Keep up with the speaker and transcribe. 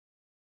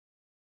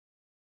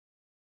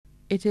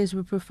It is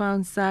with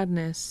profound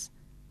sadness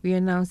we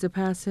announce the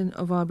passing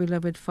of our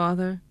beloved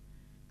father,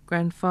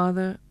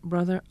 grandfather,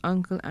 brother,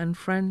 uncle, and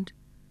friend,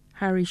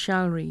 Harry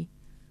Charlery,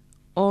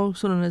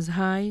 also known as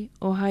High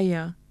or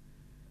Haya,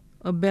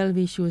 of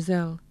Bellevue,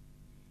 Choiseul.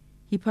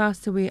 He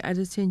passed away at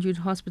the St. Jude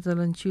Hospital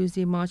on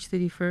Tuesday, March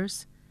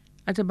 31st,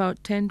 at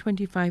about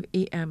 10:25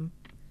 a.m.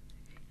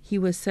 He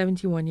was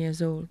 71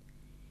 years old.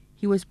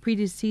 He was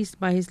predeceased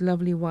by his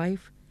lovely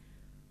wife,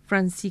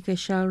 Francisca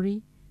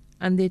Charlery,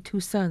 and their two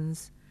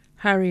sons,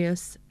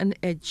 Harrius and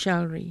Ed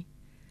Charlery.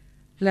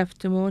 Left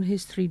to mourn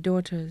his three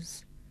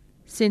daughters,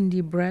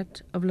 Cindy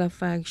Brett of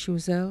Lafargue,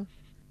 Choiseul,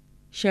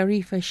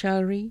 Sharifa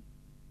Charlery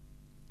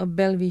of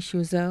Bellevue,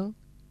 Choiseul,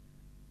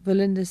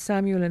 Valinda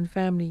Samuel and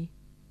family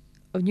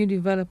of New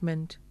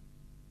Development,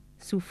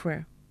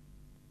 Soufrière.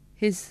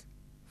 His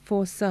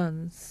four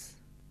sons,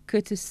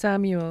 Curtis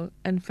Samuel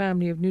and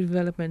family of New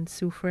Development,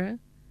 Soufrière,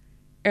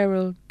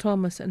 Errol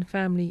Thomas and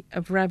family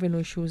of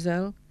Ravenel,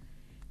 Choiseul,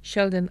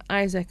 Sheldon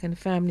Isaac and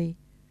family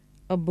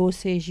of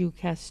Beausejour,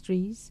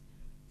 Castries,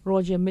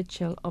 Roger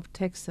Mitchell of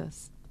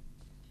Texas,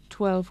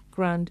 12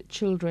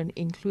 grandchildren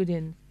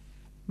including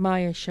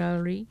Maya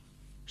Charlery,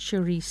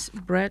 Charisse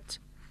Brett,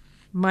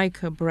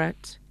 Micah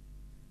Brett,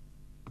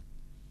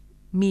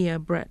 Mia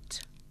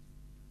Brett,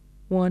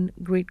 one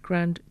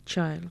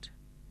great-grandchild,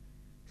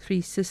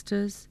 3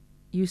 sisters,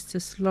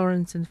 Eustace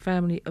Lawrence and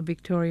family of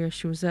Victoria,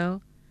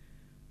 Choiseul,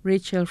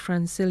 Rachel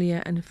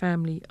Francilia and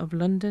family of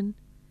London,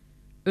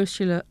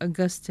 Ursula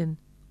Augustine,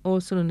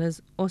 also known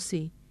as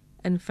Ossie,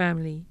 and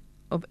family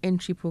of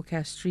Entrepot,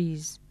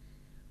 Castries,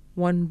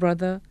 1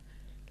 brother,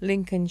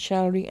 Lincoln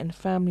Charlery and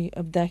family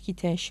of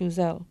Daquitaine,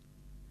 Choiseul.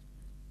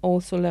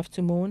 Also left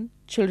to mourn,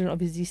 children of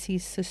his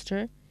deceased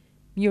sister,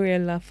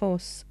 Muriel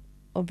Lafosse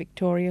of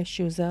Victoria,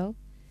 Choiseul,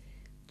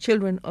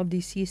 children of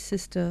deceased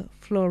sister,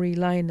 Flory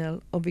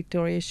Lionel of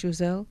Victoria,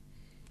 Choiseul,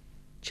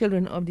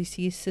 children of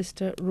deceased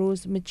sister,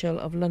 Rose Mitchell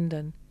of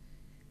London,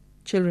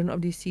 children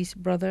of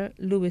deceased brother,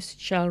 Louis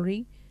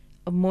Charlery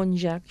of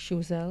Montjac,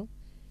 Choiseul,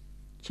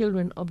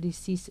 children of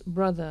deceased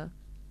brother,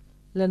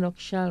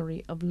 Lennox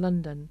Charlery of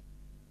London,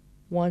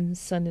 1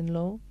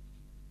 son-in-law,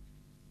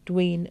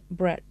 Dwayne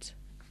Brett,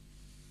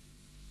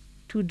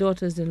 2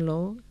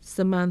 daughters-in-law,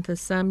 Samantha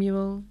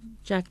Samuel,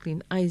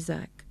 Jacqueline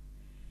Isaac,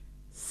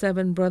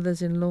 7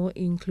 brothers-in-law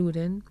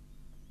including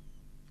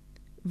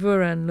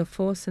Veran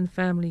Lafosse and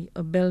family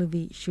of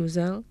Bellevue,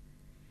 Choiseul,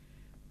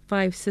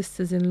 5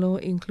 sisters-in-law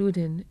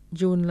including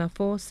Joan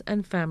Lafosse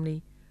and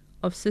family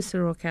of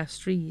Cicero,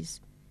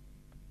 Castries.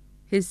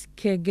 His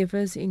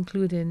caregivers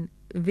including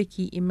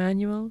Vicky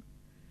Emmanuel,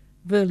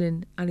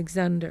 Verlin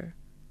Alexander.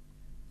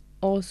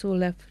 Also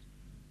left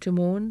to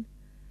mourn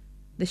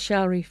the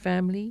Charlery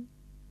family,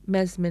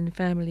 Mesmin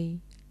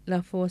family,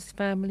 Lafosse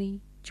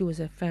family,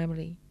 Joseph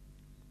family.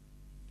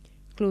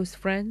 Close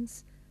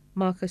friends,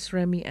 Marcus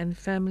Remy and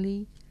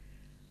family,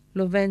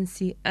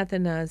 Lovency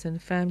Athanase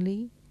and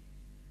family,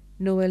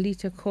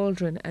 Noelita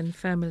Cauldron and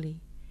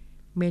family,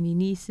 many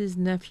nieces,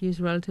 nephews,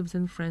 relatives,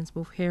 and friends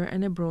both here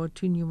and abroad,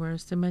 too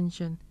numerous to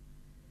mention.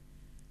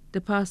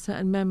 The pastor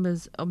and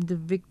members of the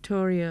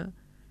Victoria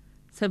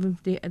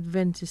Seventh-day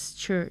Adventist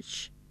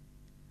Church,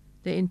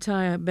 the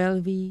entire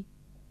Bellevue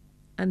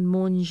and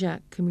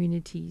Montjac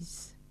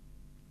communities.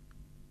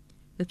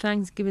 The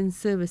Thanksgiving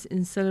service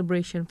in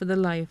celebration for the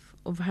life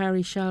of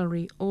Harry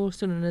Charlery,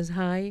 also known as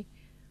High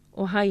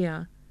or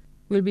Haya,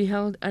 will be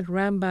held at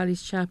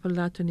Rambally's Chapel,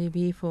 Latone,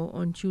 Vieux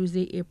on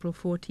Tuesday, April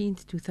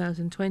 14th,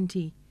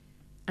 2020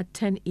 at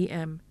 10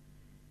 a.m.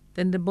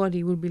 Then the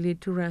body will be laid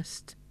to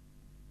rest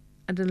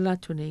at the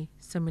Latone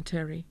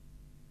Cemetery.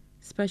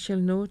 Special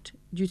note,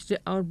 due to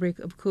the outbreak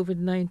of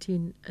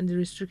COVID-19 and the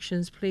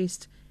restrictions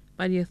placed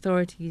by the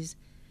authorities,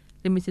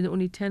 limiting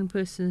only 10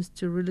 persons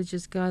to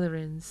religious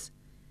gatherings,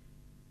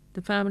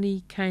 the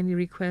family kindly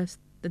requests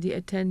that the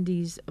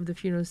attendees of the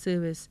funeral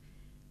service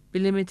be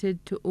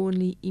limited to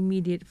only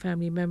immediate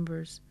family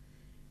members.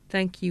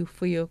 Thank you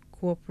for your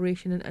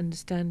cooperation and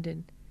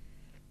understanding.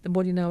 The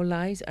body now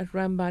lies at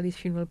Rambally's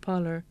funeral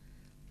parlor,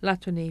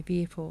 Latone,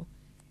 Vieux.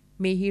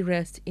 May he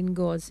rest in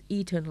God's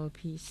eternal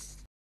peace.